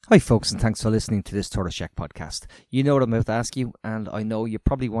Hi folks, and thanks for listening to this Tortoise Shack podcast. You know what I'm about to ask you, and I know you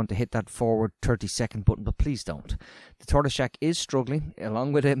probably want to hit that forward 30-second button, but please don't. The Tortoise Shack is struggling,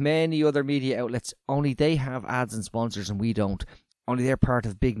 along with many other media outlets. Only they have ads and sponsors and we don't. Only they're part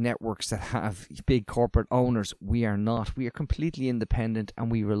of big networks that have big corporate owners. We are not. We are completely independent, and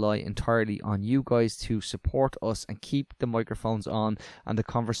we rely entirely on you guys to support us and keep the microphones on and the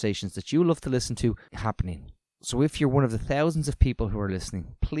conversations that you love to listen to happening. So if you're one of the thousands of people who are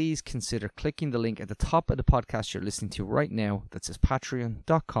listening, please consider clicking the link at the top of the podcast you're listening to right now that says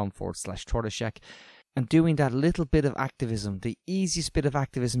patreon.com/tortoiseshack and doing that little bit of activism, the easiest bit of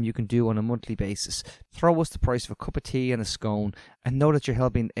activism you can do on a monthly basis. Throw us the price of a cup of tea and a scone and know that you're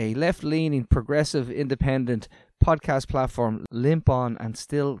helping a left-leaning, progressive, independent podcast platform limp on and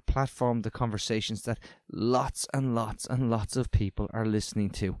still platform the conversations that lots and lots and lots of people are listening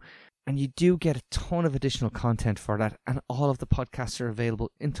to. And you do get a ton of additional content for that, and all of the podcasts are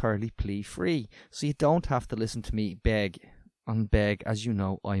available entirely plea-free. So you don't have to listen to me beg, as you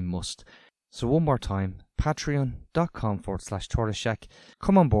know I must. So one more time, patreon.com/tortoiseshack.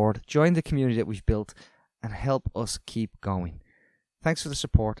 Come on board, join the community that we've built, and help us keep going. Thanks for the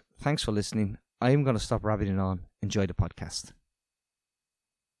support. Thanks for listening. I'm going to stop rabbiting on. Enjoy the podcast.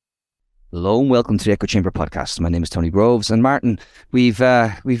 Hello and welcome to the Echo Chamber podcast. My name is Tony Groves, and Martin, we've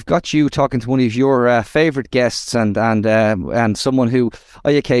got you talking to one of your favourite guests and someone who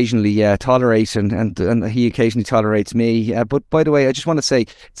I occasionally tolerate and he occasionally tolerates me. But by the way, I just want to say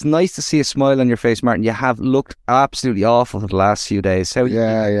it's nice to see a smile on your face, Martin. You have looked absolutely awful for the last few days.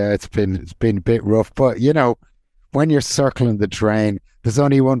 It's been a bit rough, but you know, when you're circling the drain, there's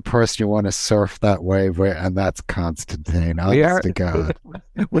only one person you want to surf that wave with, and that's Constantine. Honest to God.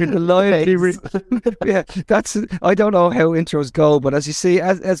 We're delighted. Yeah, I don't know how intros go, but as you see,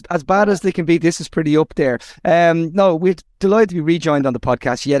 as bad as they can be, this is pretty up there. No, we're delighted to be rejoined on the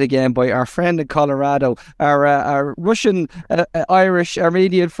podcast yet again by our friend in Colorado, our Russian, Irish,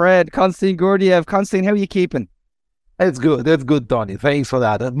 Armenian friend, Konstantin Gurdiev. Konstantin, how are you keeping? It's good. That's good, Tony. Thanks for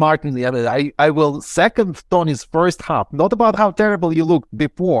that. And Martin, I will second Tony's first half. Not about how terrible you looked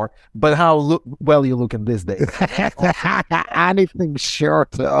before, but how well you look in these days. Anything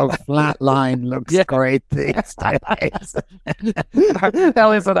short of flatline looks great these days.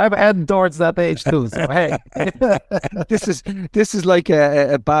 Listen, I've had towards that age too. So hey, this is like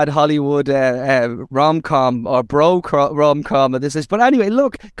a bad Hollywood rom-com or rom-com. But anyway,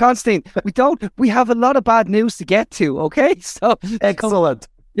 look, Constantine, we have a lot of bad news to get to. Okay, so excellent.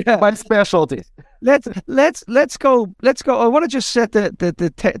 Yeah, my specialty. Let's go. I want to just set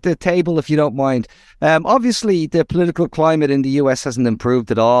the table, if you don't mind. Obviously, the political climate in the US hasn't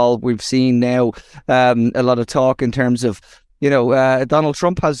improved at all. We've seen now a lot of talk in terms of, Donald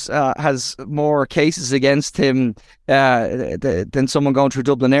Trump has more cases against him than someone going through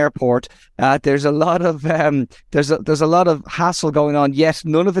Dublin Airport. There's a lot of there's a lot of hassle going on, yet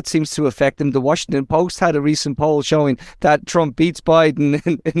none of it seems to affect him. The Washington Post had a recent poll showing that Trump beats Biden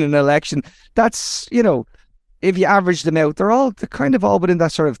in an election. That's, if you average them out, they're kind of all within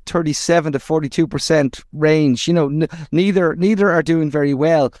that sort of 37 to 42% range. Neither are doing very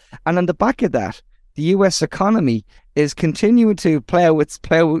well, and on the back of that, the US economy is continuing to plow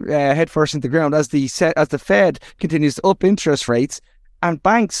headfirst into the ground as the Fed continues to up interest rates, and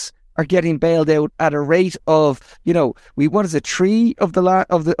banks are getting bailed out at a rate of, three of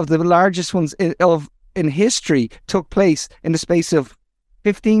the largest ones in history took place in the space of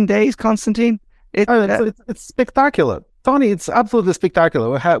 15 days. Constantine, it's spectacular, Tony. It's absolutely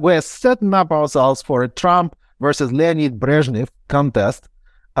spectacular. We're setting up ourselves for a Trump versus Leonid Brezhnev contest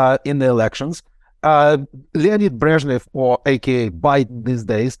in the elections. Leonid Brezhnev, or aka Biden these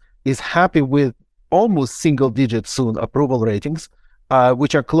days, is happy with almost single-digit soon approval ratings,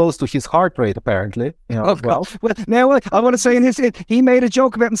 which are close to his heart rate, apparently. Well, now I want to say he made a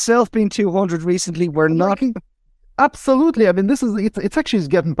joke about himself being 200 recently. We're not. Absolutely. I mean, it's actually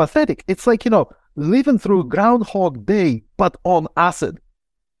getting pathetic. It's like, living through Groundhog Day, but on acid.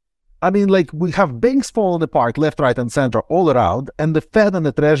 I mean, like, we have banks falling apart left, right, and center all around, and the Fed and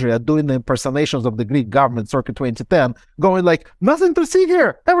the Treasury are doing the impersonations of the Greek government circa 2010, going like, nothing to see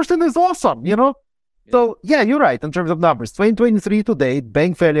here, everything is awesome, Yeah. So, yeah, you're right in terms of numbers. 2023 to date,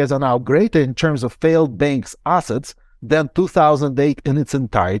 bank failures are now greater in terms of failed banks' assets than 2008 in its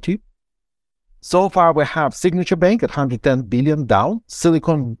entirety. So far, we have Signature Bank at $110 billion down,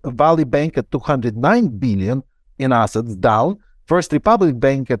 Silicon Valley Bank at $209 billion in assets down, First Republic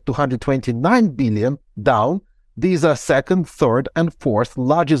Bank at $229 billion down. These are second, third, and fourth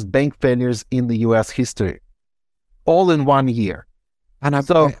largest bank failures in the U.S. history, all in 1 year. And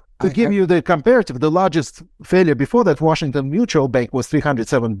To give you the comparative, the largest failure before that, Washington Mutual Bank, was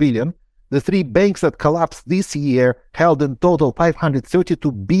 $307 billion. The three banks that collapsed this year held in total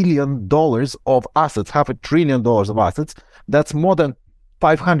 $532 billion of assets, $500 billion of assets. That's more than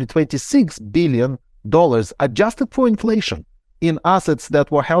 $526 billion adjusted for inflation in assets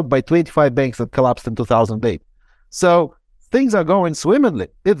that were held by 25 banks that collapsed in 2008. So things are going swimmingly.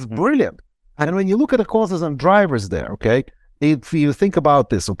 It's brilliant. And when you look at the causes and drivers there, okay, if you think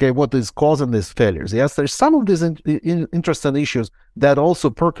about this, okay, what is causing these failures? Yes, there's some of these interesting issues that also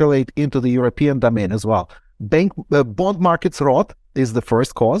percolate into the European domain as well. Bond markets rot is the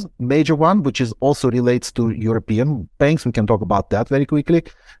first cause, major one, which is also relates to European banks. We can talk about that very quickly.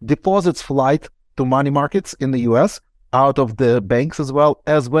 Deposits flight to money markets in the US, out of the banks as well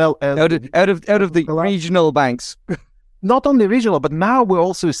as out of the regional banks. Not only regional, but now we're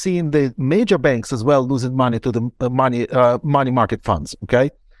also seeing the major banks as well losing money to the money market funds, okay?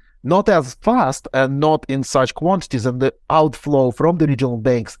 Not as fast and not in such quantities, and the outflow from the regional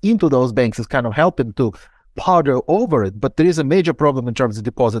banks into those banks is kind of helping to powder over it, but there is a major problem in terms of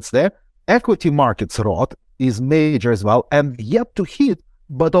deposits there. Equity markets rot is major as well, and yet to hit,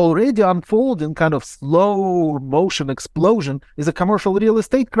 but already unfolding kind of slow motion explosion is a commercial real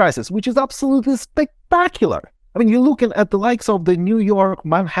estate crisis, which is absolutely spectacular. I mean, you're looking at the likes of the New York,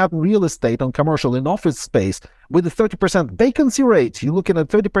 Manhattan real estate on commercial and office space with a 30% vacancy rate. You're looking at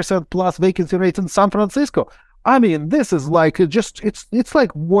 30% plus vacancy rate in San Francisco. I mean, this is like it's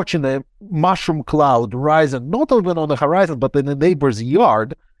like watching a mushroom cloud rising, not even on the horizon, but in the neighbor's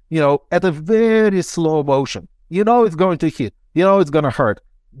yard, at a very slow motion. It's going to hit. It's going to hurt.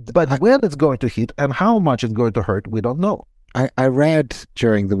 But when it's going to hit and how much it's going to hurt, we don't know. I read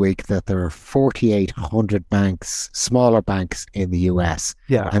during the week that there are 4,800 banks, smaller banks in the US,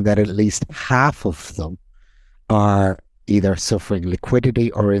 and that at least half of them are either suffering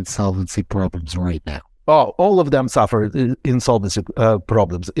liquidity or insolvency problems right now. Oh, all of them suffer insolvency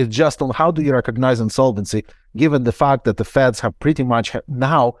problems. It's just on how do you recognize insolvency, given the fact that the feds have pretty much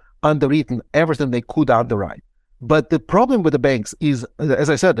now underwritten everything they could underwrite. But the problem with the banks is, as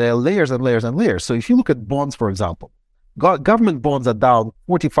I said, there are layers and layers and layers. So if you look at bonds, for example, government bonds are down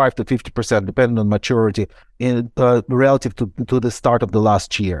 45 to 50%, depending on maturity, in relative to the start of the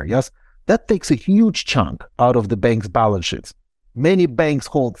last year. Yes, that takes a huge chunk out of the bank's balance sheets. Many banks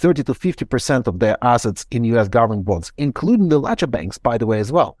hold 30 to 50% of their assets in U.S. government bonds, including the larger banks, by the way,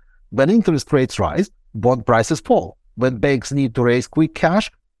 as well. When interest rates rise, bond prices fall. When banks need to raise quick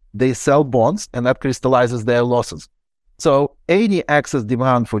cash, they sell bonds, and that crystallizes their losses. So any excess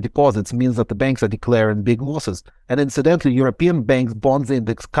demand for deposits means that the banks are declaring big losses. And incidentally, European banks' bonds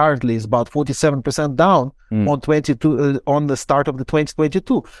index currently is about 47% down on the start of the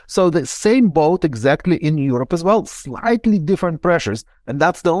 2022. So the same boat exactly in Europe as well, slightly different pressures. And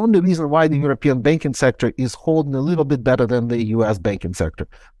that's the only reason why the European banking sector is holding a little bit better than the US banking sector.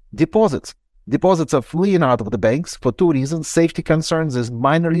 Deposits are fleeing out of the banks for two reasons. Safety concerns is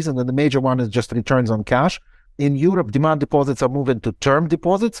minor reason, and the major one is just returns on cash. In Europe, demand deposits are moving to term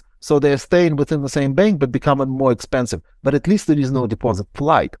deposits, so they're staying within the same bank but becoming more expensive. But at least there is no deposit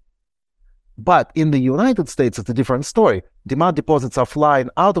flight. But in the United States, it's a different story. Demand deposits are flying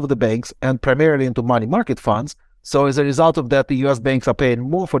out of the banks and primarily into money market funds. So as a result of that, the US banks are paying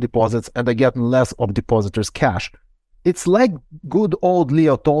more for deposits and are getting less of depositors' cash. It's like good old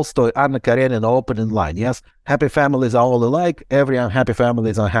Leo Tolstoy, Anna Karenina opening line. Yes, happy families are all alike. Every unhappy family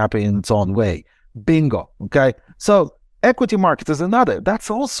is unhappy in its own way. Bingo. Okay. So equity market is another. That's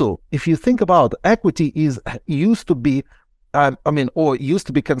also, if you think about equity, used to be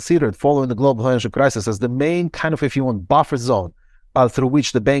considered following the global financial crisis as the main kind of, if you want, buffer zone through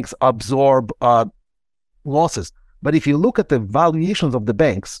which the banks absorb losses. But if you look at the valuations of the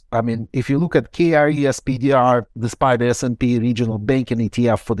banks, if you look at KRE SPDR, despite the S&P regional banking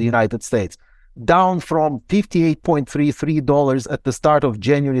ETF for the United States, down from $58.33 at the start of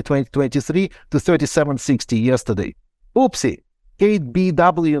January 2023 to $37.60 yesterday. Oopsie.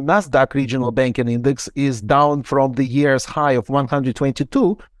 KBW Nasdaq Regional Banking Index is down from the year's high of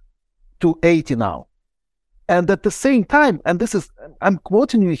 122 to 80 now. And at the same time, and this is, I'm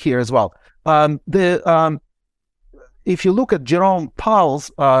quoting you here as well, if you look at Jerome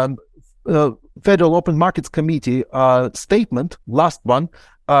Powell's Federal Open Markets Committee statement, last one,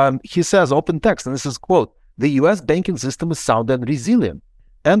 he says, open text, and this is quote, "The U.S. banking system is sound and resilient,"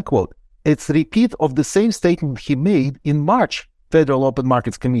 end quote. It's a repeat of the same statement he made in March Federal Open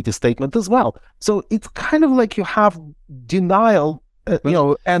Markets Committee statement as well. So it's kind of like you have denial,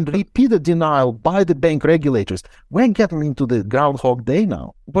 and repeated denial by the bank regulators. We're getting into the Groundhog Day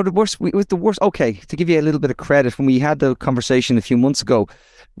now. But the worst, okay, to give you a little bit of credit, when we had the conversation a few months ago,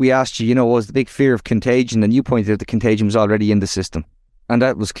 we asked you, was the big fear of contagion, and you pointed out the contagion was already in the system. And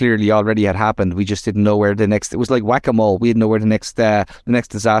that was clearly already had happened. We just didn't know where it was like whack-a-mole. We didn't know where the next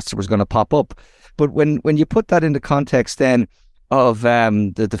disaster was going to pop up. But when you put that into context then of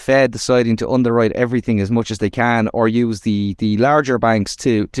the Fed deciding to underwrite everything as much as they can, or use the larger banks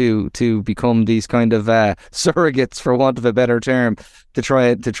to become these kind of surrogates, for want of a better term, to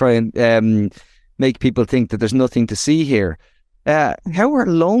try and make people think that there's nothing to see here. How are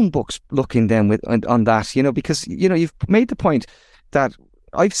loan books looking then on that? Because you've made the point that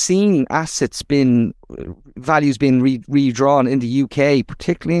I've seen values being redrawn in the UK,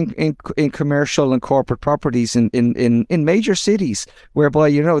 particularly in commercial and corporate properties in major cities, whereby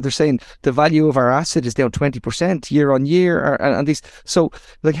they're saying the value of our asset is down 20% year on year, and these. So,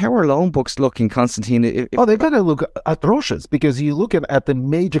 like, how are loan books looking, Constantine? They better look atrocious, because you look at the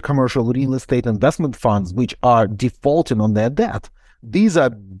major commercial real estate investment funds which are defaulting on their debt. These are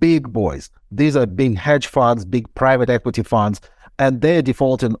big boys. These are big hedge funds, big private equity funds. And they're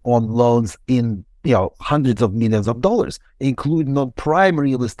defaulting on loans in hundreds of millions of dollars, including on prime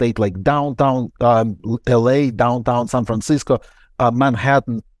real estate like downtown LA, downtown San Francisco,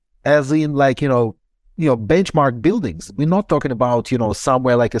 Manhattan, as in benchmark buildings. We're not talking about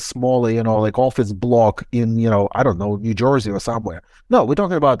somewhere like a smaller like office block in I don't know, New Jersey or somewhere. No, we're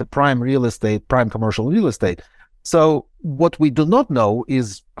talking about the prime real estate, prime commercial real estate. So what we do not know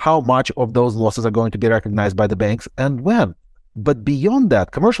is how much of those losses are going to be recognized by the banks and when. But beyond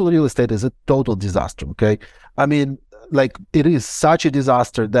that, commercial real estate is a total disaster, okay? I mean, it is such a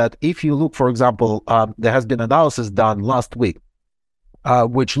disaster that if you look, for example, there has been analysis done last week,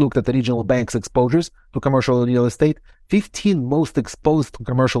 which looked at the regional banks' exposures to commercial real estate. 15 most exposed to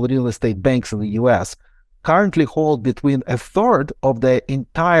commercial real estate banks in the U.S. currently hold between a third of their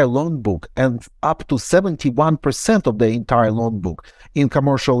entire loan book and up to 71% of their entire loan book in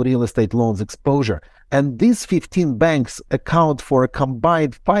commercial real estate loans exposure. And these 15 banks account for a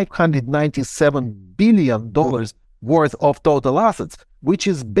combined $597 billion worth of total assets, which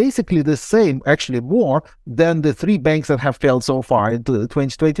is basically the same, actually more, than the 3 banks that have failed so far into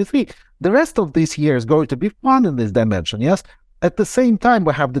 2023. The rest of this year is going to be fun in this dimension, yes? At the same time,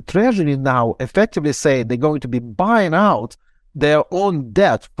 we have the Treasury now effectively saying they're going to be buying out their own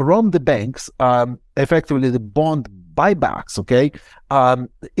debt from the banks, effectively the bond buybacks, okay,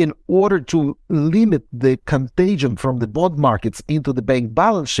 in order to limit the contagion from the bond markets into the bank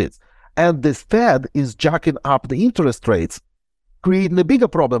balance sheets. And the Fed is jacking up the interest rates, creating a bigger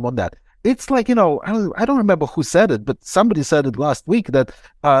problem on that. It's like, I don't remember who said it, but somebody said it last week that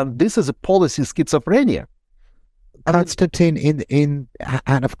this is a policy schizophrenia. Constantine, and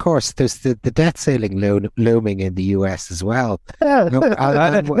of course, there's the debt ceiling looming in the US as well.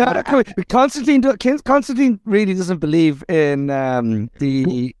 Constantine really doesn't believe in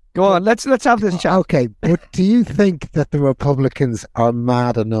the. Go on, let's have this chat. Okay, but do you think that the Republicans are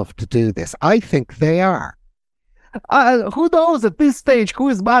mad enough to do this? I think they are. Who knows at this stage who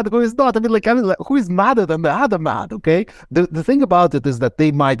is mad, who is not? I mean, who is madder than the other mad, okay? The thing about it is that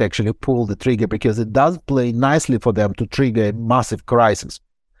they might actually pull the trigger, because it does play nicely for them to trigger a massive crisis.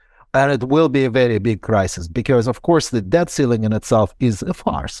 And it will be a very big crisis, because, of course, the debt ceiling in itself is a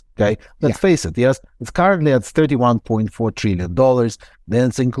farce, okay? Let's face it, yes? It's currently at $31.4 trillion. Then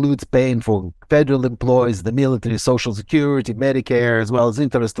it includes paying for federal employees, the military, Social Security, Medicare, as well as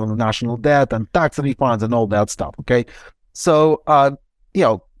interest on the national debt and tax refunds and all that stuff, okay? So,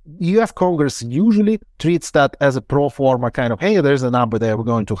 U.S. Congress usually treats that as a pro forma kind of, hey, there's a number there, we're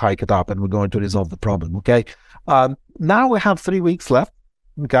going to hike it up and we're going to resolve the problem, okay? Now we have 3 weeks left.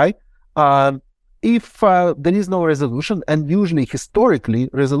 Okay, if there is no resolution, and usually historically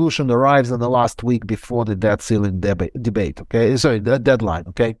resolution arrives in the last week before the debt ceiling debate. Okay, the deadline.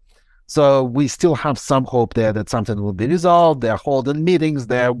 Okay, so we still have some hope there that something will be resolved. They're holding meetings.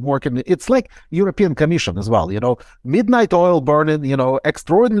 They're working. It's like European Commission as well. Midnight oil burning.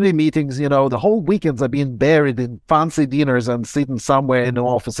 Extraordinary meetings. The whole weekends are being buried in fancy dinners and sitting somewhere in the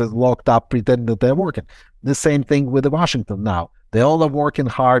offices locked up, pretending that they're working. The same thing with Washington now. They all are working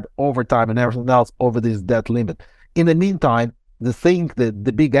hard, overtime and everything else over this debt limit. In the meantime,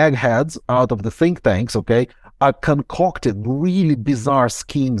 the big eggheads out of the think tanks, okay, are concocting really bizarre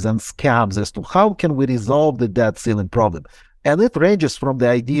schemes and scams as to how can we resolve the debt ceiling problem. And it ranges from the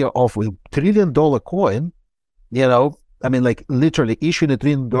idea of a $1 trillion coin, literally issuing a $1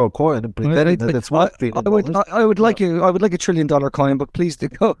 trillion coin and pretending that it's $1 trillion. I would like a $1 trillion coin, but please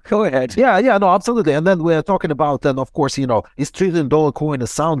go ahead. Yeah, no, absolutely. And then we're talking about, then of course, is $1 trillion coin a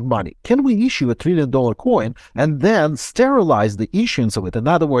sound money? Can we issue a $1 trillion coin and then sterilize the issuance of it? In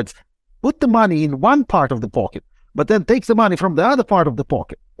other words, put the money in one part of the pocket, but then takes the money from the other part of the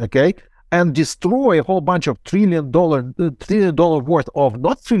pocket, okay, and destroy a whole bunch of $1 trillion worth of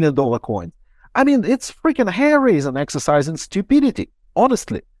not $1 trillion coins. I mean, it's freaking hair-raising exercise in stupidity,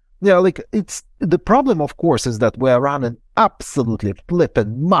 honestly. Yeah, like it's the problem, of course, is that we're running absolutely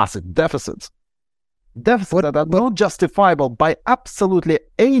flipping massive deficits that are not justifiable by absolutely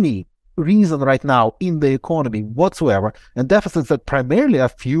any reason right now in the economy whatsoever, and deficits that primarily are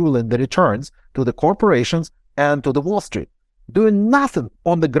fueling the returns to the corporations and to the Wall Street, doing nothing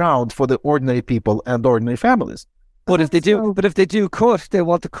on the ground for the ordinary people and ordinary families. But if they do cut, they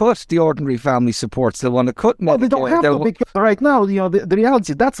want to cut the ordinary family supports. They want to cut. Well, they don't have to, because right now, the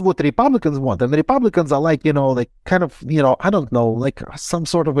reality, that's what the Republicans want. And the Republicans are like, like kind of, I don't know, like some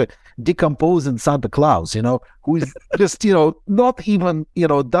sort of a decomposing Santa Claus, who is just, not even,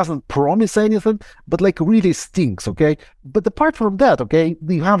 doesn't promise anything, but like really stinks, okay? But apart from that, okay,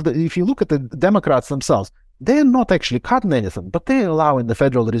 if you look at the Democrats themselves, they're not actually cutting anything, but they're allowing the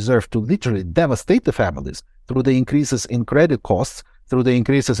Federal Reserve to literally devastate the families through the increases in credit costs, through the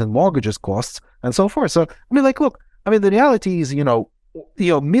increases in mortgages costs, and so forth. So, look, the reality is,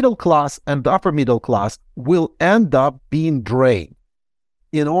 middle class and upper middle class will end up being drained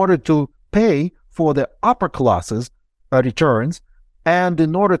in order to pay for the upper classes' returns, and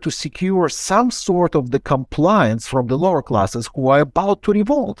in order to secure some sort of the compliance from the lower classes who are about to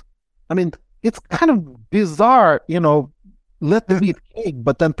revolt. It's kind of bizarre, let them eat cake,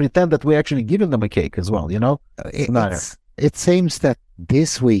 but then pretend that we're actually giving them a cake as well, It seems that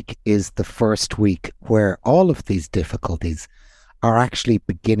this week is the first week where all of these difficulties are actually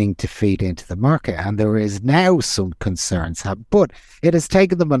beginning to feed into the market, and there is now some concerns. But it has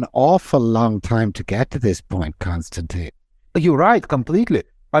taken them an awful long time to get to this point, Konstantin. You're right, completely.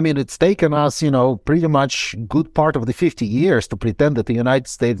 It's taken us, pretty much good part of the 50 years to pretend that the United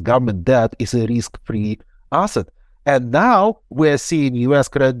States government debt is a risk-free asset. And now we're seeing U.S.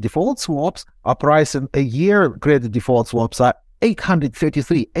 credit default swaps are pricing a year credit default swaps are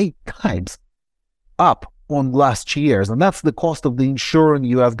 833, 8 times up on last year's. And that's the cost of the insuring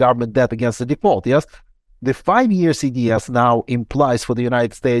U.S. government debt against the default, yes? The 5-year CDS now implies for the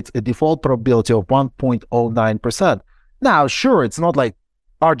United States a default probability of 1.09%. Now, sure, it's not like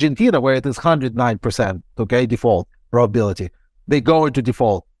Argentina, where it is 109%, okay, default probability. They go into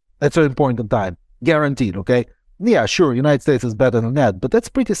default at a certain point in time, guaranteed, okay? Yeah, sure, United States is better than that, but that's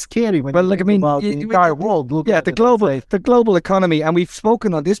pretty scary when about the entire world. The global economy, and we've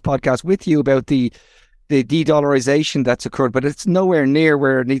spoken on this podcast with you about the de-dollarization that's occurred, but it's nowhere near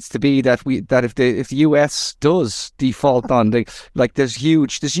where it needs to be. That if the US does default on there's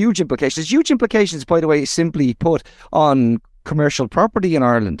huge implications. There's huge implications, by the way, simply put, on commercial property in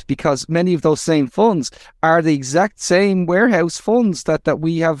Ireland, because many of those same funds are the exact same warehouse funds that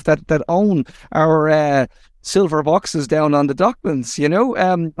we have that own our silver boxes down on the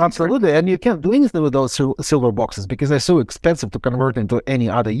Docklands, Absolutely. And you can't do anything with those silver boxes because they're so expensive to convert into any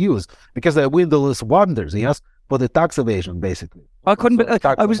other use, because they're windowless wonders, yes, for the tax evasion, basically. I couldn't.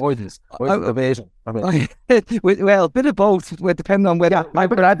 I was avoidance, evasion. Well, a bit of both, depending on whether. Yeah,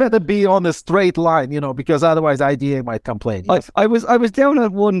 but I better be on a straight line, because otherwise IDA might complain. Yes? I was down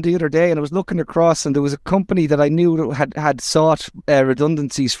at one the other day, and I was looking across, and there was a company that I knew had sought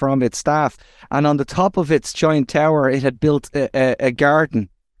redundancies from its staff, and on the top of its giant tower, it had built a garden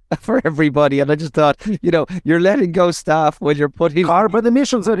for everybody. And I just thought, you're letting go staff when you're putting carbon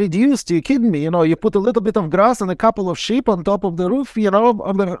emissions are reduced. Are you kidding me? You put a little bit of grass and a couple of sheep on top of the roof,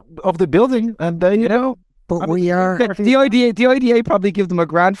 of the building, and then But we are the IDA probably give them a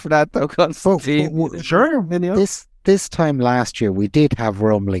grant for that, though. Sure. This time last year we did have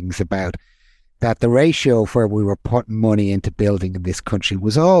rumblings about that the ratio of where we were putting money into building in this country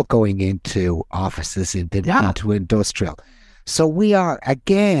was all going into offices, into industrial. So we are,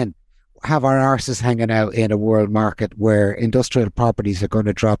 again, have our arses hanging out in a world market where industrial properties are going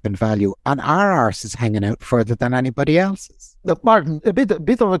to drop in value, and our arses hanging out further than anybody else's. Martin, a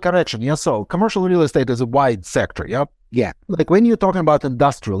bit of a correction. Yeah, so commercial real estate is a wide sector. Yeah. Yeah. Like when you're talking about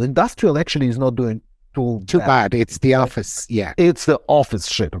industrial actually is not doing too bad. It's the office. Yeah. It's the office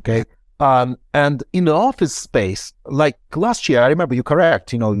shit. Okay. And in the office space, like last year, I remember you're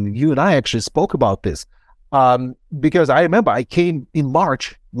correct. You and I actually spoke about this. Because I remember I came in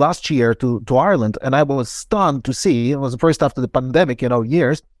March last year to Ireland, and I was stunned to see, it was the first after the pandemic,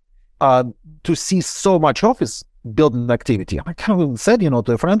 years, to see so much office building activity. I kind of said,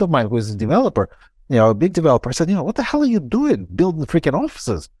 to a friend of mine who is a developer, a big developer, I said, what the hell are you doing building freaking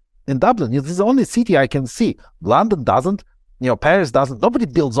offices in Dublin? This is the only city I can see. London doesn't, Paris doesn't. Nobody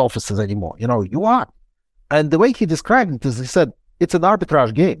builds offices anymore. You are. And the way he described it is, he said, it's an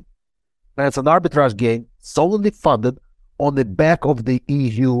arbitrage game. And it's an arbitrage game solely funded on the back of the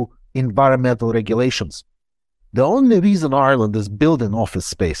EU environmental regulations. The only reason Ireland is building office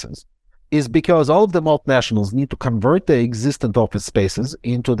spaces is because all of the multinationals need to convert their existing office spaces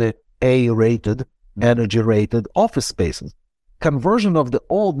into the A-rated, energy-rated office spaces. Conversion of the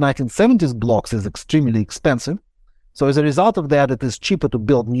old 1970s blocks is extremely expensive. So as a result of that, it is cheaper to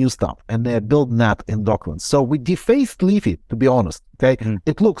build new stuff, and they're building that in Docklands. So we defaced Leafy, to be honest. Okay,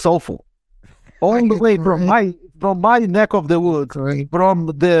 It looks awful. All the way from my neck of the woods, from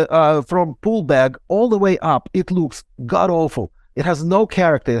Poolbeg all the way up, it looks god awful. It has no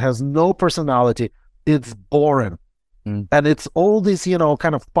character. It has no personality. It's boring, and it's all these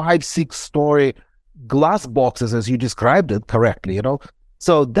kind of 5-6 story glass boxes, as you described it correctly.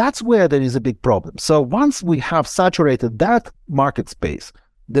 So that's where there is a big problem. So once we have saturated that market space,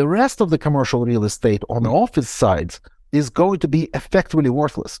 the rest of the commercial real estate on the office sides is going to be effectively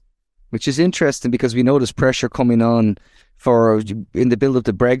worthless. Which is interesting because we know there's pressure coming on in the build up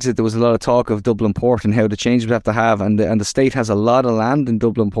to Brexit. There was a lot of talk of Dublin Port and how the change would have to have, and the state has a lot of land in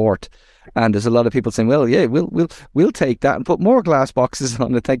Dublin Port, and there's a lot of people saying, well, yeah, we'll take that and put more glass boxes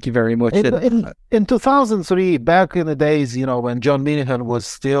on it. Thank you very much. In 2003, back in the days, when John Minihan was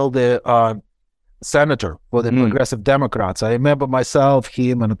still the senator for the Progressive Democrats, I remember myself,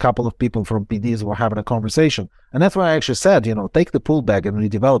 him, and a couple of people from PDs were having a conversation. And that's why I actually said, take the Poolbeg and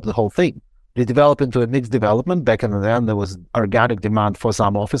redevelop the whole thing. Redevelop into a mixed development. Back in the day, there was organic demand for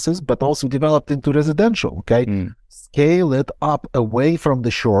some offices, but also developed into residential, okay? Scale it up away from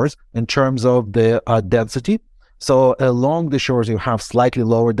the shores in terms of the density. So along the shores, you have slightly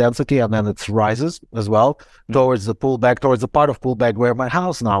lower density, and then it rises as well towards the Poolbeg, towards the part of Poolbeg where my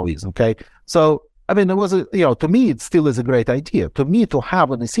house now is, okay? So it was to me, it still is a great idea. To me, to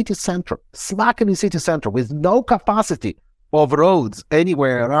have in the city center, smack in the city center with no capacity of roads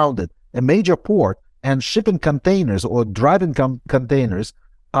anywhere around it, a major port and shipping containers or driving containers,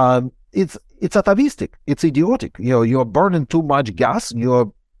 it's atavistic. It's idiotic. You're burning too much gas.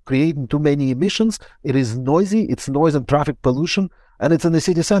 You're creating too many emissions. It is noisy. It's noise and traffic pollution, and it's in the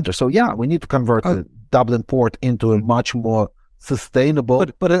city center. So yeah, we need to convert the Dublin Port into a much more sustainable.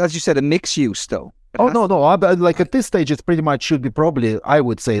 But as you said, a mixed use though. No. Like at this stage, it's pretty much should be probably, I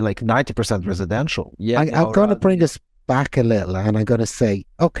would say, like 90% residential. Yeah, I'm going to bring us back a little, and I'm going to say,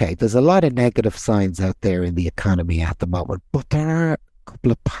 okay, there's a lot of negative signs out there in the economy at the moment, but there are a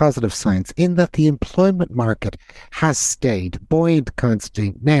couple of positive signs in that the employment market has stayed buoyant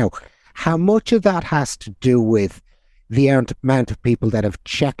constantly. Now, how much of that has to do with the amount of people that have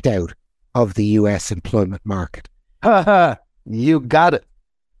checked out of the US employment market? You got it.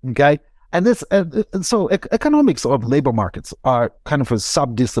 Okay. And this, so economics of labor markets are kind of a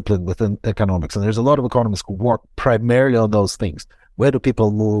sub-discipline within economics. And there's a lot of economists who work primarily on those things. Where do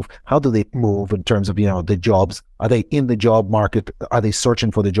people move? How do they move in terms of, the jobs? Are they in the job market? Are they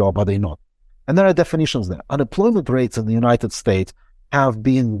searching for the job? Are they not? And there are definitions there. Unemployment rates in the United States have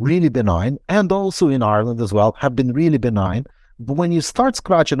been really benign, and also in Ireland as well, have been really benign. But when you start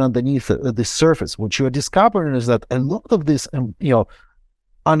scratching underneath the surface, what you're discovering is that a lot of this,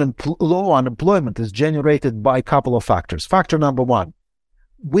 low unemployment is generated by a couple of factors. Factor number one,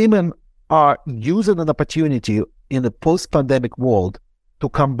 women are using an opportunity in the post-pandemic world to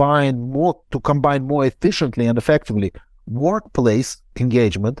combine more efficiently and effectively workplace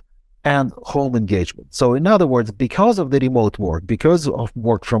engagement and home engagement. So in other words, because of the remote work, because of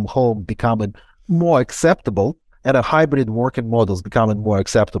work from home becoming more acceptable and a hybrid working models becoming more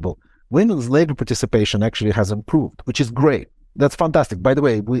acceptable, women's labor participation actually has improved, which is great. That's fantastic. By the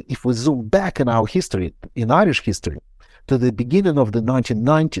way, if we zoom back in our history, in Irish history, to the beginning of the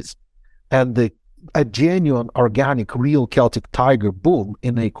 1990s, and a genuine, organic, real Celtic tiger boom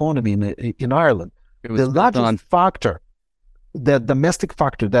in the economy in Ireland, the largest factor, the domestic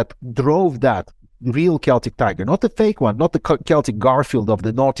factor that drove that real Celtic tiger, not the fake one, not the Celtic Garfield of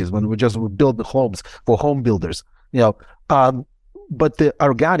the noughties when we just would build the homes for home builders, but the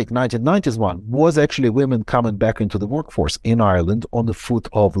organic 1990s one was actually women coming back into the workforce in Ireland on the foot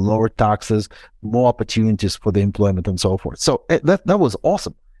of lower taxes, more opportunities for the employment and so forth. So that was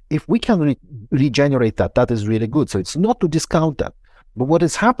awesome. If we can regenerate that is really good. So it's not to discount that. But what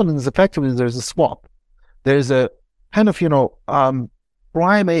is happening is effectively there's a swap. There's a kind of,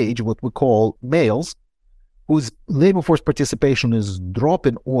 prime age, what we call males, whose labor force participation is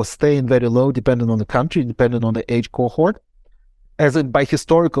dropping or staying very low depending on the country, depending on the age cohort, as in by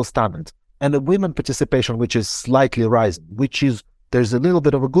historical standards, and the women participation, which is slightly rising, there's a little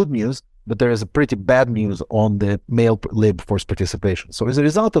bit of a good news, but there is a pretty bad news on the male labor force participation. So as a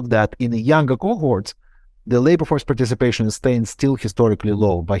result of that, in the younger cohorts, the labor force participation is staying still historically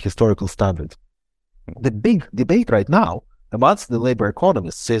low by historical standards. The big debate right now amongst the labor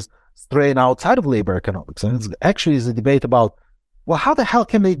economists is straying outside of labor economics. And it's actually is a debate about, well, how the hell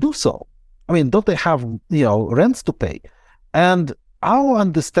can they do so? I mean, don't they have, rents to pay? And our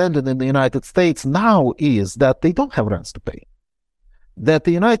understanding in the United States now is that they don't have rents to pay. That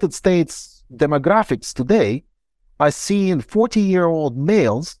the United States demographics today are seeing 40-year-old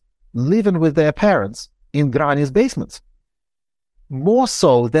males living with their parents in granny's basements, more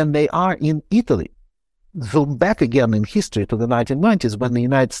so than they are in Italy. Zoom back again in history to the 1990s when the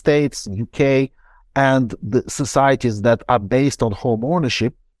United States, UK, and the societies that are based on home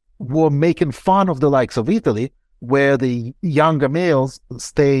ownership were making fun of the likes of Italy, where the younger males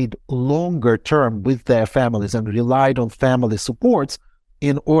stayed longer term with their families and relied on family supports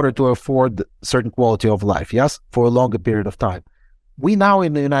in order to afford certain quality of life, yes, for a longer period of time. We now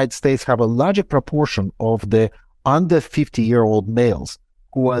in the United States have a larger proportion of the under 50-year-old males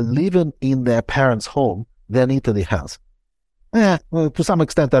who are living in their parents' home than Italy has. Well, to some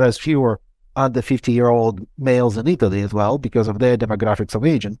extent, there are fewer under 50-year-old males in Italy as well because of their demographics of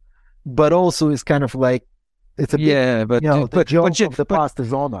aging, but also it's kind of like, it's a bit, the joke of the past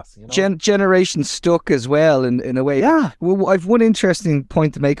is on us. Generation stuck as well in a way. Yeah. Well, I've one interesting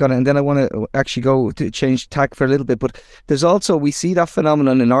point to make on it, and then I want to actually go to change tack for a little bit. But there's also, we see that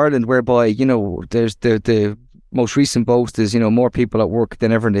phenomenon in Ireland whereby, there's the most recent boast is, more people at work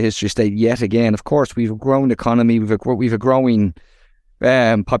than ever in the history of state yet again. Of course, we've a growing economy, we've a growing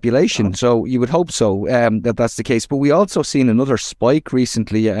population, so you would hope so that that's the case. But we also seen another spike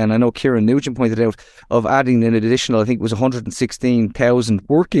recently, and I know Kieran Nugent pointed out, of adding an additional, I think it was 116,000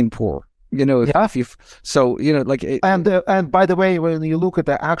 working poor. And by the way, when you look at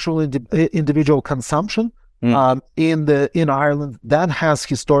the actual individual consumption in Ireland, that has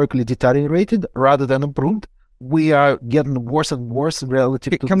historically deteriorated rather than improved. We are getting worse and worse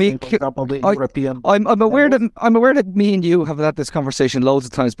relative to, for example, the European. I'm aware that me and you have had this conversation loads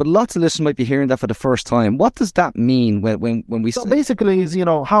of times, but lots of listeners might be hearing that for the first time. What does that mean when we? So basically, is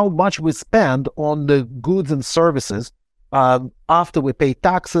how much we spend on the goods and services after we pay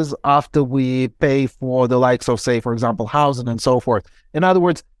taxes, after we pay for the likes of, say, for example, housing and so forth. In other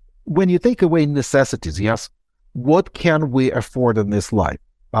words, when you take away necessities, yes, what can we afford in this life?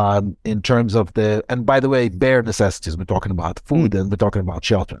 In terms of and by the way, bare necessities, we're talking about food and we're talking about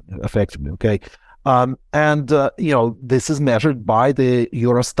shelter, effectively, okay? This is measured by the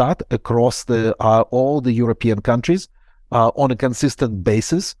Eurostat across all the European countries on a consistent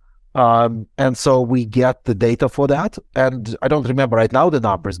basis. And so we get the data for that. And I don't remember right now the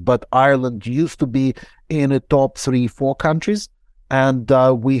numbers, but Ireland used to be in the top 3-4 countries. And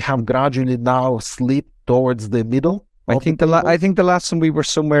we have gradually now slipped towards the middle. I think the last time we were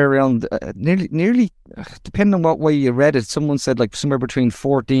somewhere around nearly, depending on what way you read it, someone said like somewhere between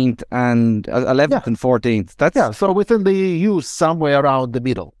 14th and 11th and 14th. So within the EU, somewhere around the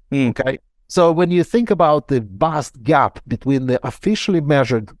middle. Okay. So when you think about the vast gap between the officially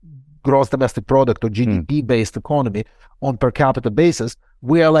measured gross domestic product or GDP-based economy on per capita basis,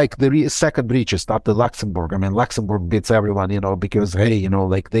 we are like the second richest after Luxembourg. I mean, Luxembourg beats everyone, because, hey,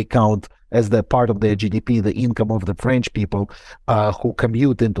 they count as the part of their GDP, the income of the French people who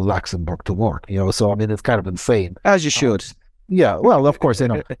commute into Luxembourg to work, So, I mean, it's kind of insane. As you should. Yeah, well, of course,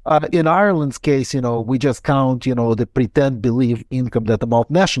 in Ireland's case, we just count, the pretend believe income that the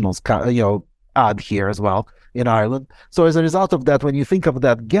multinationals, add here as well in Ireland. So as a result of that, when you think of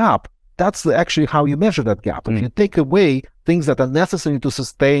that gap, that's actually how you measure that gap. If you take away things that are necessary to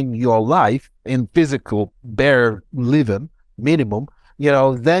sustain your life in physical, bare living minimum,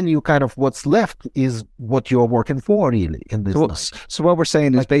 then you kind of, what's left is what you're working for really in this life. So what we're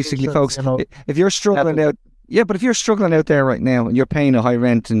saying is basically, folks, if you're struggling out, but if you're struggling out there right now and you're paying a high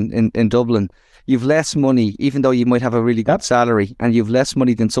rent in Dublin, you've less money, even though you might have a really good salary, and you've less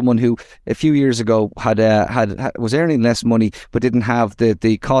money than someone who a few years ago was earning less money but didn't have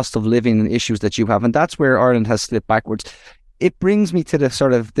the cost of living issues that you have, and that's where Ireland has slipped backwards. It brings me to the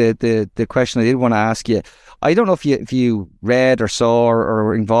sort of the question I did want to ask you. I don't know if you read or saw or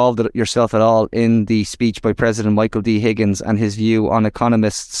were involved yourself at all in the speech by President Michael D. Higgins and his view on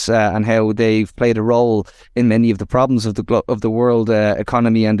economists and how they've played a role in many of the problems of the world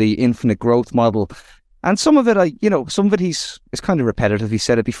economy and the infinite growth model. And some of it, it's kind of repetitive. He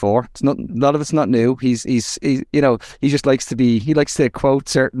said it before. It's not, a lot of it's not new. He just likes to quote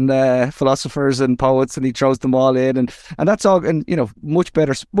certain philosophers and poets, and he throws them all in, and that's all. And much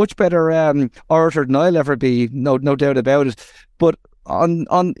better orator than I'll ever be. No doubt about it. But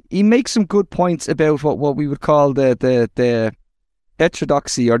he makes some good points about what we would call the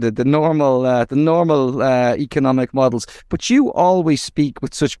heterodoxy or the normal economic models. But you always speak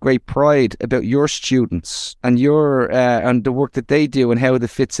with such great pride about your students and your and the work that they do and how it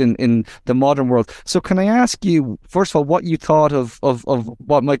fits in the modern world. So can I ask you, first of all, what you thought of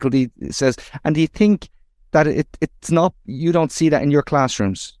what Michael D says, and do you think that it's not, you don't see that in your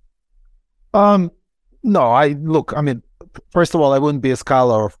classrooms? No, I mean, first of all, I wouldn't be a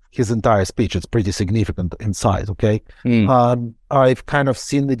scholar of his entire speech. It's pretty significant in size, okay? I've kind of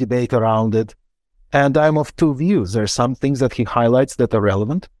seen the debate around it, and I'm of two views. There are some things that he highlights that are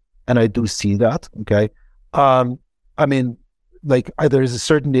relevant, and I do see that, okay? I mean, there is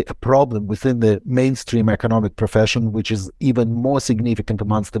certainly a problem within the mainstream economic profession, which is even more significant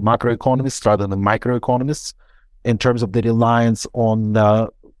amongst the macroeconomists rather than microeconomists, in terms of the reliance on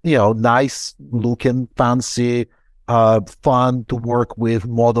nice looking, fancy, fun to work with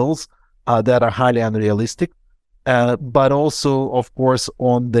models that are highly unrealistic, but also, of course,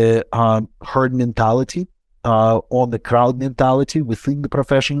 on the herd mentality, on the crowd mentality within the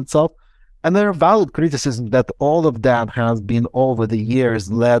profession itself. And there are valid criticisms that all of that has been over the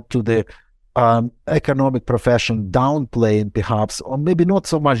years led to the economic profession downplaying, perhaps, or maybe not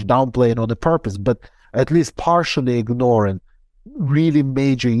so much downplaying on the purpose, but at least partially ignoring really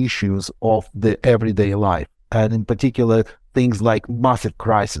major issues of the everyday life, and in particular things like massive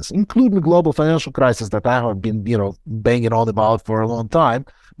crisis, including the global financial crisis that I have been banging on about for a long time,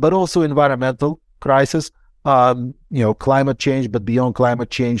 but also environmental crisis, climate change, but beyond climate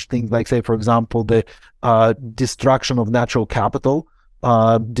change, things like, say, for example, the destruction of natural capital,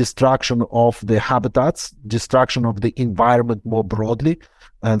 destruction of the habitats, destruction of the environment more broadly,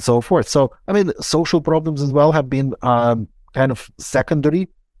 and so forth. So, I mean, social problems as well have been kind of secondary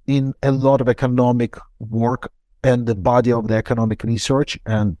in a lot of economic work and the body of the economic research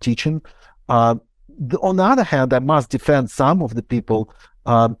and teaching. On the other hand, I must defend some of the people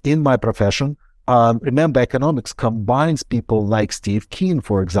in my profession. Remember, economics combines people like Steve Keen,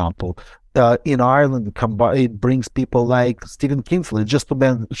 for example. In Ireland, it brings people like Stephen Kingsley, just to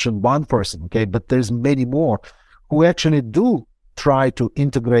mention one person, okay? But there's many more who actually do try to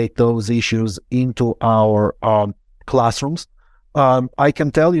integrate those issues into our classrooms. I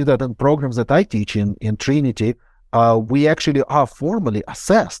can tell you that in programs that I teach in Trinity, we actually are formally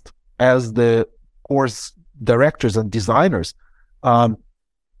assessed as the course directors and designers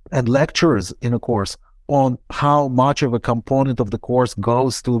and lecturers in a course on how much of a component of the course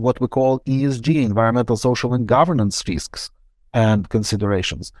goes to what we call ESG, environmental, social, and governance risks and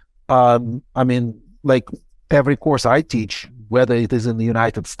considerations. I mean, like every course I teach, whether it is in the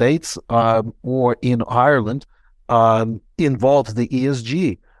United States or in Ireland, involves the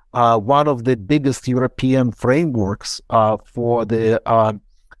ESG. One of the biggest European frameworks for the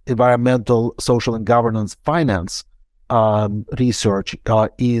environmental, social, and governance finance research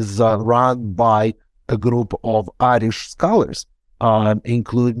is run by a group of Irish scholars,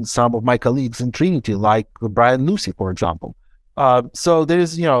 including some of my colleagues in Trinity, like Brian Lucy, for example. So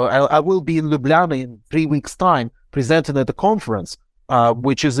there's, I will be in Ljubljana in 3 weeks' time presenting at a conference,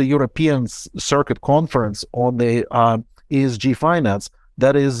 which is a European circuit conference on the ESG finance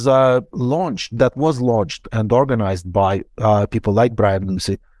that was launched and organized by people like Brian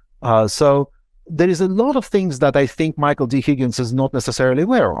Lucy. So there is a lot of things that I think Michael D. Higgins is not necessarily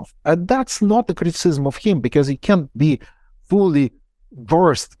aware of. And that's not the criticism of him, because he can't be fully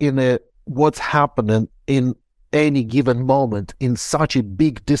versed in what's happening in any given moment in such a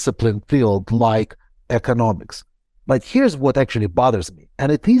big discipline field like economics. But here's what actually bothers me,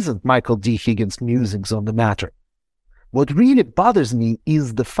 and it isn't Michael D. Higgins' musings on the matter. What really bothers me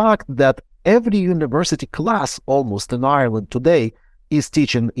is the fact that every university class almost in Ireland today is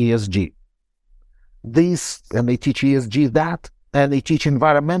teaching ESG. And they teach ESG that, and they teach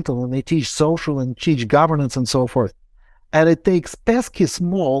environmental, and they teach social, and teach governance, and so forth. And it takes pesky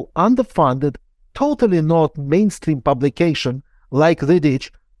small, underfunded, totally not mainstream publication like the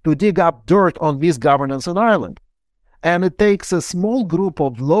Ditch to dig up dirt on this governance in Ireland. And it takes a small group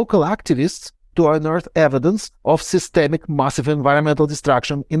of local activists to unearth evidence of systemic massive environmental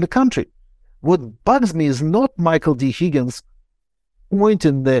destruction in the country. What bugs me is not Michael D. Higgins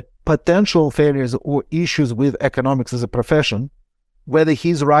pointing the potential failures or issues with economics as a profession, whether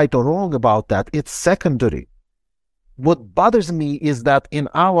he's right or wrong about that. It's secondary. What bothers me is that in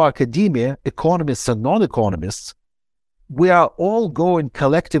our academia, economists and non-economists, we are all going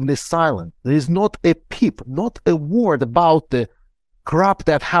collectively silent. There is not a peep, not a word about the crap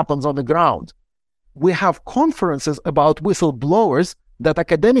that happens on the ground. We have conferences about whistleblowers that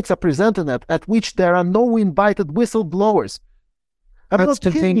academics are presenting at which there are no invited whistleblowers. I'm not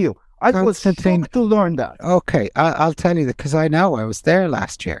kidding you. I was shocked to learn that. Okay, I'll tell you that because I know I was there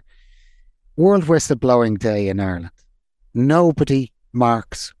last year. World Whistleblowing Day in Ireland. Nobody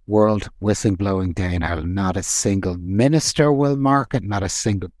marks World Whistleblowing Day in Ireland. Not a single minister will mark it. Not a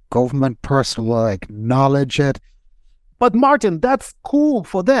single government person will acknowledge it. But Martin, that's cool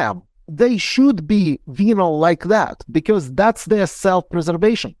for them. They should be venal like that because that's their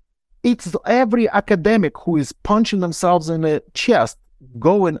self-preservation. It's every academic who is punching themselves in the chest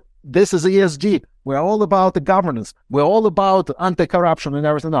going, this is ESG. We're all about the governance. We're all about anti-corruption and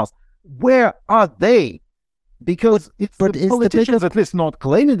everything else. Where are they? Because it's the politicians at least not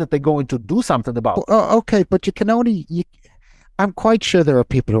claiming that they're going to do something about it. Okay, but you can only... I'm quite sure there are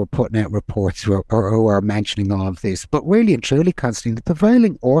people who are putting out reports who are mentioning all of this, but really and truly, Constantine, the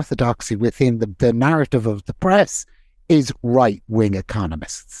prevailing orthodoxy within the narrative of the press is right-wing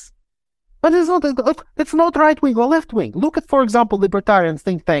economists. But it's not right-wing or left-wing. Look at, for example, libertarian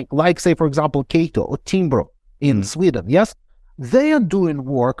think tank, like, say, for example, Cato or Timbro in Sweden, yes? They are doing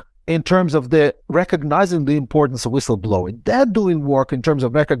work in terms of recognizing the importance of whistleblowing. They're doing work in terms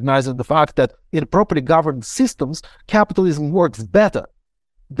of recognizing the fact that in properly governed systems, capitalism works better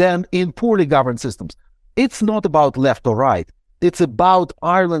than in poorly governed systems. It's not about left or right. It's about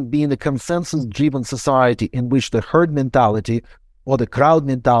Ireland being a consensus-driven society in which the herd mentality or the crowd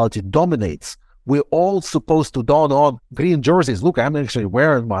mentality dominates. We're all supposed to don on green jerseys. Look, I'm actually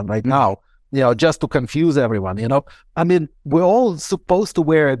wearing one right now. Just to confuse everyone, I mean, we're all supposed to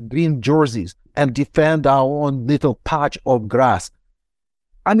wear green jerseys and defend our own little patch of grass.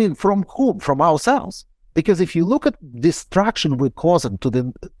 I mean, from whom? From ourselves. Because if you look at destruction we're causing to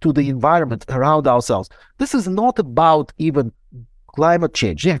the environment around ourselves, this is not about even climate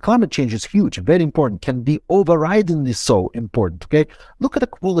change. Yeah, climate change is huge, very important, can be overridingly so important, okay? Look at the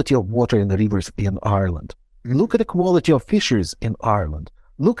quality of water in the rivers in Ireland. Look at the quality of fisheries in Ireland.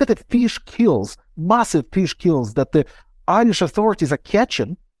 Look at the fish kills, massive fish kills that the Irish authorities are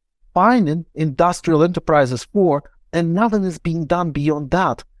catching, finding industrial enterprises for, and nothing is being done beyond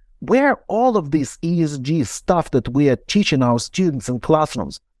that. Where all of this ESG stuff that we are teaching our students in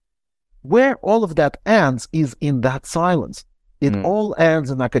classrooms, where all of that ends is in that silence. It all ends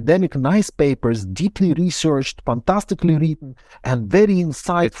in academic nice papers, deeply researched, fantastically written, and very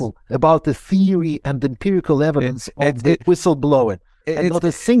insightful about the theory and empirical evidence of the whistleblowing. And not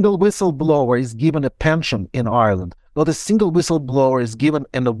a single whistleblower is given a pension in Ireland. Not a single whistleblower is given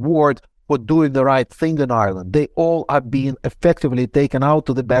an award for doing the right thing in Ireland. They all are being effectively taken out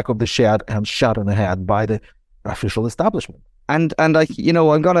to the back of the shed and shot in the head by the official establishment. And I'm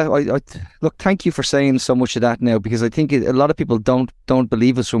gonna look. Thank you for saying so much of that now, because I think a lot of people don't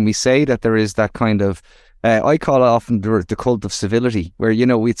believe us when we say that there is that kind of. I call it often the cult of civility, where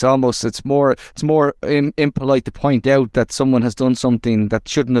it's more impolite to point out that someone has done something that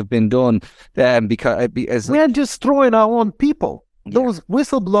shouldn't have been done, because we're destroying our own people. Yeah. Those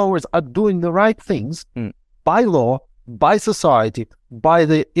whistleblowers are doing the right things by law, by society, by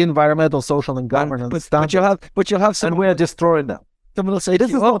the environmental, social, and governance standards. But you'll have some, and we're destroying them. Someone will say,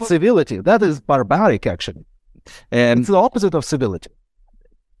 "This is not civility. That is barbaric. Actually, it's the opposite of civility."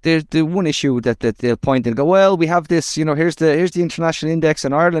 There's the one issue that they'll point and go, well, we have this, here's the international index,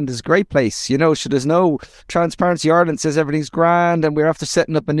 and Ireland is a great place, so there's no transparency. Ireland says everything's grand, and we're after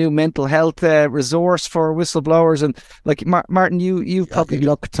setting up a new mental health resource for whistleblowers. And like Martin, you probably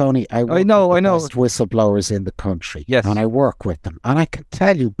look, Tony. I know best whistleblowers in the country, yes, and I work with them, and I can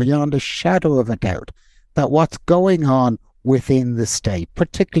tell you beyond a shadow of a doubt that what's going on within the state,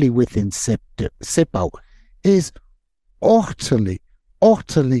 particularly within SIPO, is utterly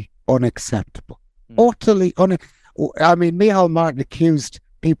unacceptable. I mean, Micheál Martin accused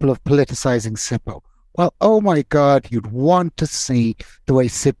people of politicizing SIPO. Well, oh my God, you'd want to see the way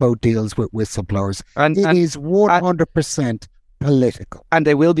SIPO deals with whistleblowers. And it is 100% political. And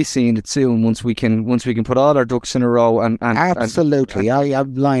they will be seeing it soon once we can put all our ducks in a row. And absolutely.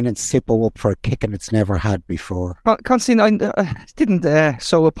 I'm lining SIPO up for a kick and it's never had before. Constantine, I didn't.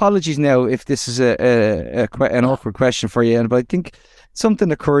 So apologies now if this is an awkward question for you, but I think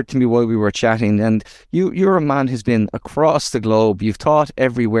something occurred to me while we were chatting, and you're a man who's been across the globe. You've taught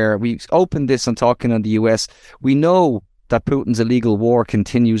everywhere. We've opened this on talking on the US. We know that Putin's illegal war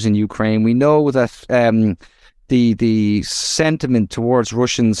continues in Ukraine. We know that the sentiment towards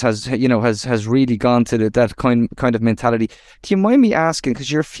Russians has really gone to that kind of mentality. Do you mind me asking,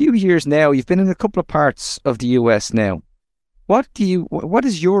 because you're a few years now, you've been in a couple of parts of the US now. What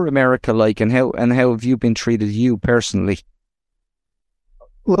is your America like, and how have you been treated, you personally?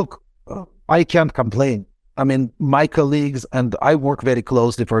 Look, I can't complain. I mean, my colleagues, and I work very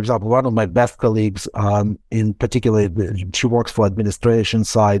closely. For example, one of my best colleagues, in particular, she works for administration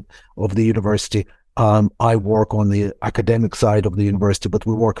side of the university. I work on the academic side of the university, but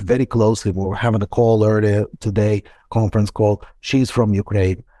we work very closely. We were having a call earlier today, conference call. She's from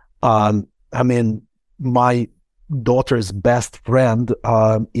Ukraine. I mean, my daughter's best friend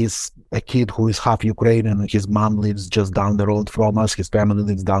is a kid who is half Ukrainian, and his mom lives just down the road from us. His family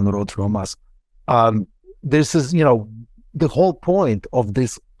lives down the road from us. This is, the whole point of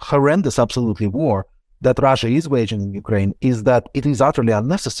this horrendous, absolutely war that Russia is waging in Ukraine is that it is utterly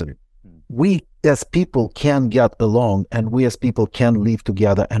unnecessary. We as people can get along, and we as people can live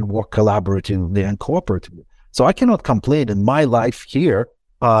together and work collaboratively and cooperatively. So I cannot complain. In my life here,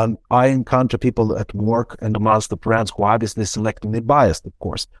 I encounter people at work and amongst the friends who are obviously selectively biased, of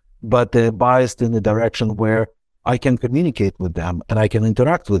course, but they're biased in the direction where I can communicate with them and I can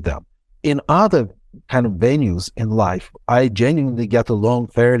interact with them. In other kind of venues in life, I genuinely get along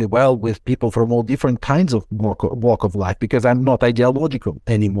fairly well with people from all different kinds of walk of life, because I'm not ideological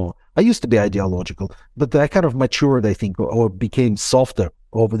anymore. I used to be ideological, but I kind of matured, I think, or became softer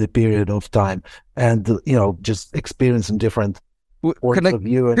over the period of time, and just experiencing different points of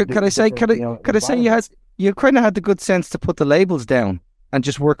view. Can I say you kind of had the good sense to put the labels down and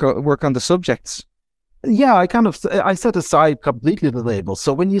just work on the subjects? Yeah, I set aside completely the labels.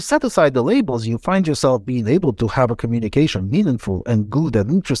 So when you set aside the labels, you find yourself being able to have a communication, meaningful and good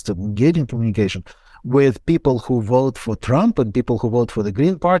and interested, engaging communication with people who vote for Trump and people who vote for the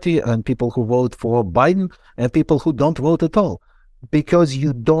Green Party and people who vote for Biden and people who don't vote at all. Because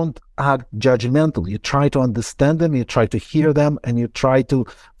you don't act judgmental. You try to understand them, you try to hear them, and you try to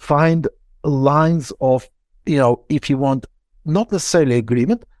find lines of, if you want, not necessarily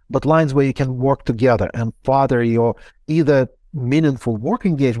agreement, but lines where you can work together and further your either meaningful work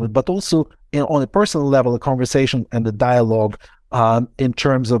engagement, but also on a personal level, a conversation and a dialogue in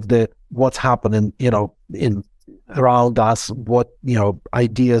terms of what's happening, in around us, what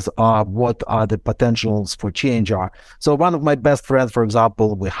ideas are, what are the potentials for change are. So one of my best friends, for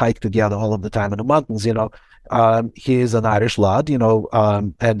example, we hike together all of the time in the mountains. He is an Irish lad,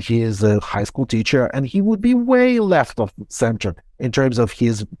 and he is a high school teacher, and he would be way left of center in terms of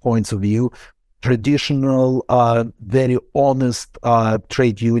his points of view. Traditional, very honest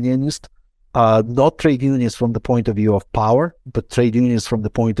trade unionist, not trade unionists from the point of view of power, but trade unionists from the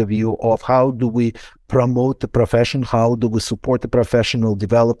point of view of how do we promote the profession, how do we support the professional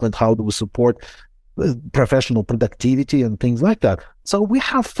development, how do we support professional productivity and things like that. So we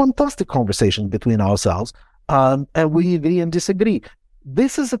have fantastic conversations between ourselves, and we agree and disagree.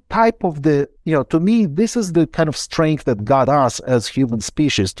 This is a type of to me, this is the kind of strength that got us as human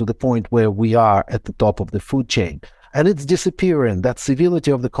species to the point where we are at the top of the food chain. And it's disappearing. That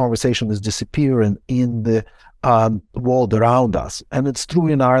civility of the conversation is disappearing in the world around us. And it's true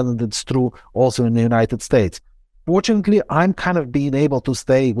in Ireland, it's true also in the United States. Fortunately, I'm kind of being able to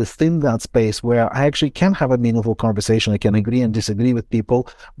stay within that space where I actually can have a meaningful conversation. I can agree and disagree with people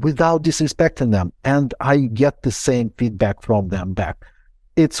without disrespecting them. And I get the same feedback from them back.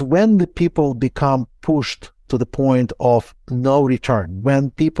 It's when the people become pushed to the point of no return,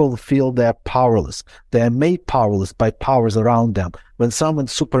 when people feel they're powerless, they're made powerless by powers around them, when someone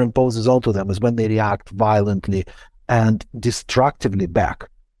superimposes onto them is when they react violently and destructively back.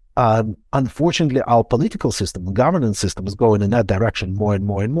 Unfortunately, our political system, governance system is going in that direction more and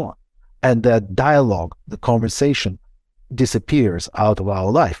more and more. And that dialogue, the conversation disappears out of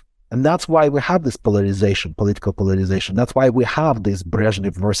our life. And that's why we have this polarization, political polarization. That's why we have this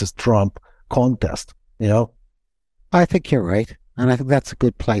Brezhnev versus Trump contest, I think you're right. And I think that's a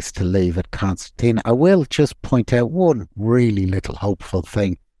good place to leave it, Konstantin. I will just point out one really little hopeful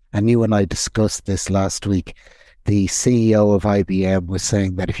thing. And you and I discussed this last week. The CEO of IBM was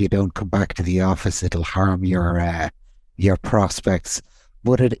saying that if you don't come back to the office, it'll harm your prospects.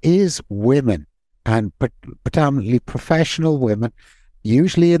 But it is women, and predominantly professional women,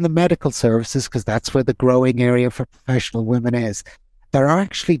 usually in the medical services, because that's where the growing area for professional women is. They're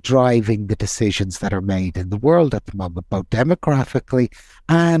actually driving the decisions that are made in the world at the moment, both demographically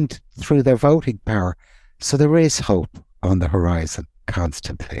and through their voting power. So there is hope on the horizon,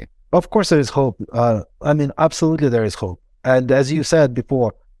 Konstantin. Of course there is hope. Absolutely there is hope. And as you said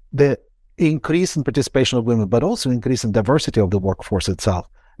before, the increase in participation of women, but also increase in diversity of the workforce itself,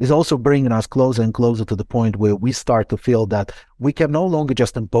 is also bringing us closer and closer to the point where we start to feel that we can no longer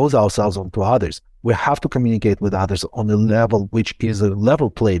just impose ourselves onto others. We have to communicate with others on a level which is a level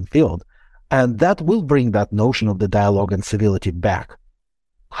playing field. And that will bring that notion of the dialogue and civility back.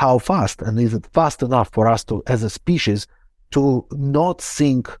 How fast? And is it fast enough for us to, as a species, to not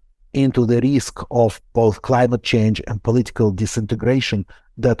sink into the risk of both climate change and political disintegration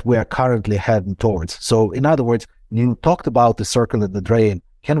that we are currently heading towards. So in other words, you talked about the circle in the drain.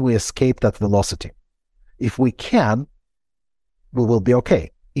 Can we escape that velocity? If we can, we will be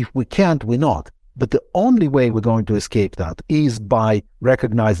okay. If we can't, we're not. But the only way we're going to escape that is by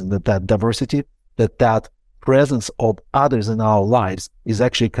recognizing that diversity, that presence of others in our lives is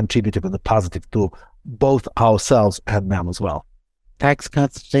actually contributing in the positive to both ourselves and them as well. Thanks,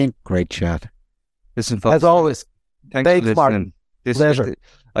 Constantine. Great chat. Listen, folks, as always, thanks Martin. Pleasure.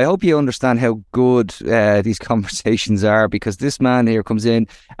 I hope you understand how good these conversations are, because this man here comes in,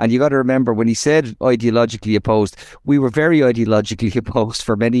 and you got to remember, when he said ideologically opposed, we were very ideologically opposed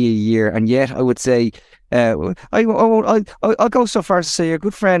for many a year, and yet I would say I'll go so far as to say your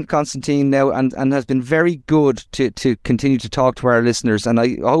good friend Constantine now and has been very good to continue to talk to our listeners, and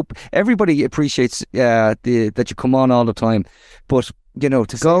I hope everybody appreciates that you come on all the time. But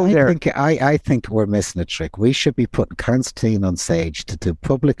I think we're missing a trick. We should be putting Constantine on stage to do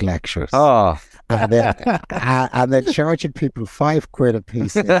public lectures. And then charging people £5 a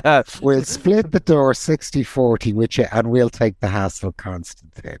piece. We'll split the door 60-40 with you, and we'll take the hassle,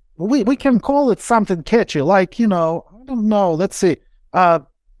 Constantine. We can call it something catchy, like, I don't know, let's see,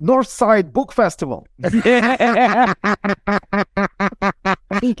 Northside Book Festival. The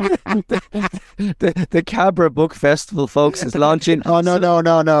Cabra Book Festival, folks, is launching. Oh,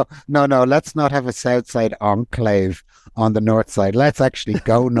 no. Let's not have a Southside enclave on the north side. Let's actually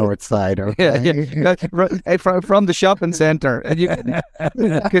go north side. Okay? Yeah. From the shopping centre. And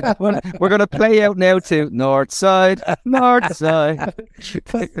we're going to play out now to north side. See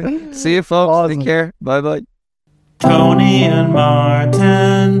you, folks. Awesome. Take care. Bye-bye. Tony and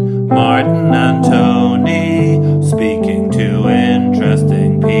Martin, Martin and Tony, speaking to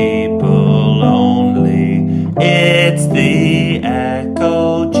interesting people only. It's the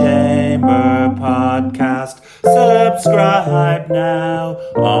Echo Chamber Podcast. Subscribe now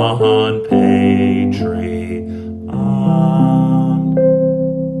on Patreon.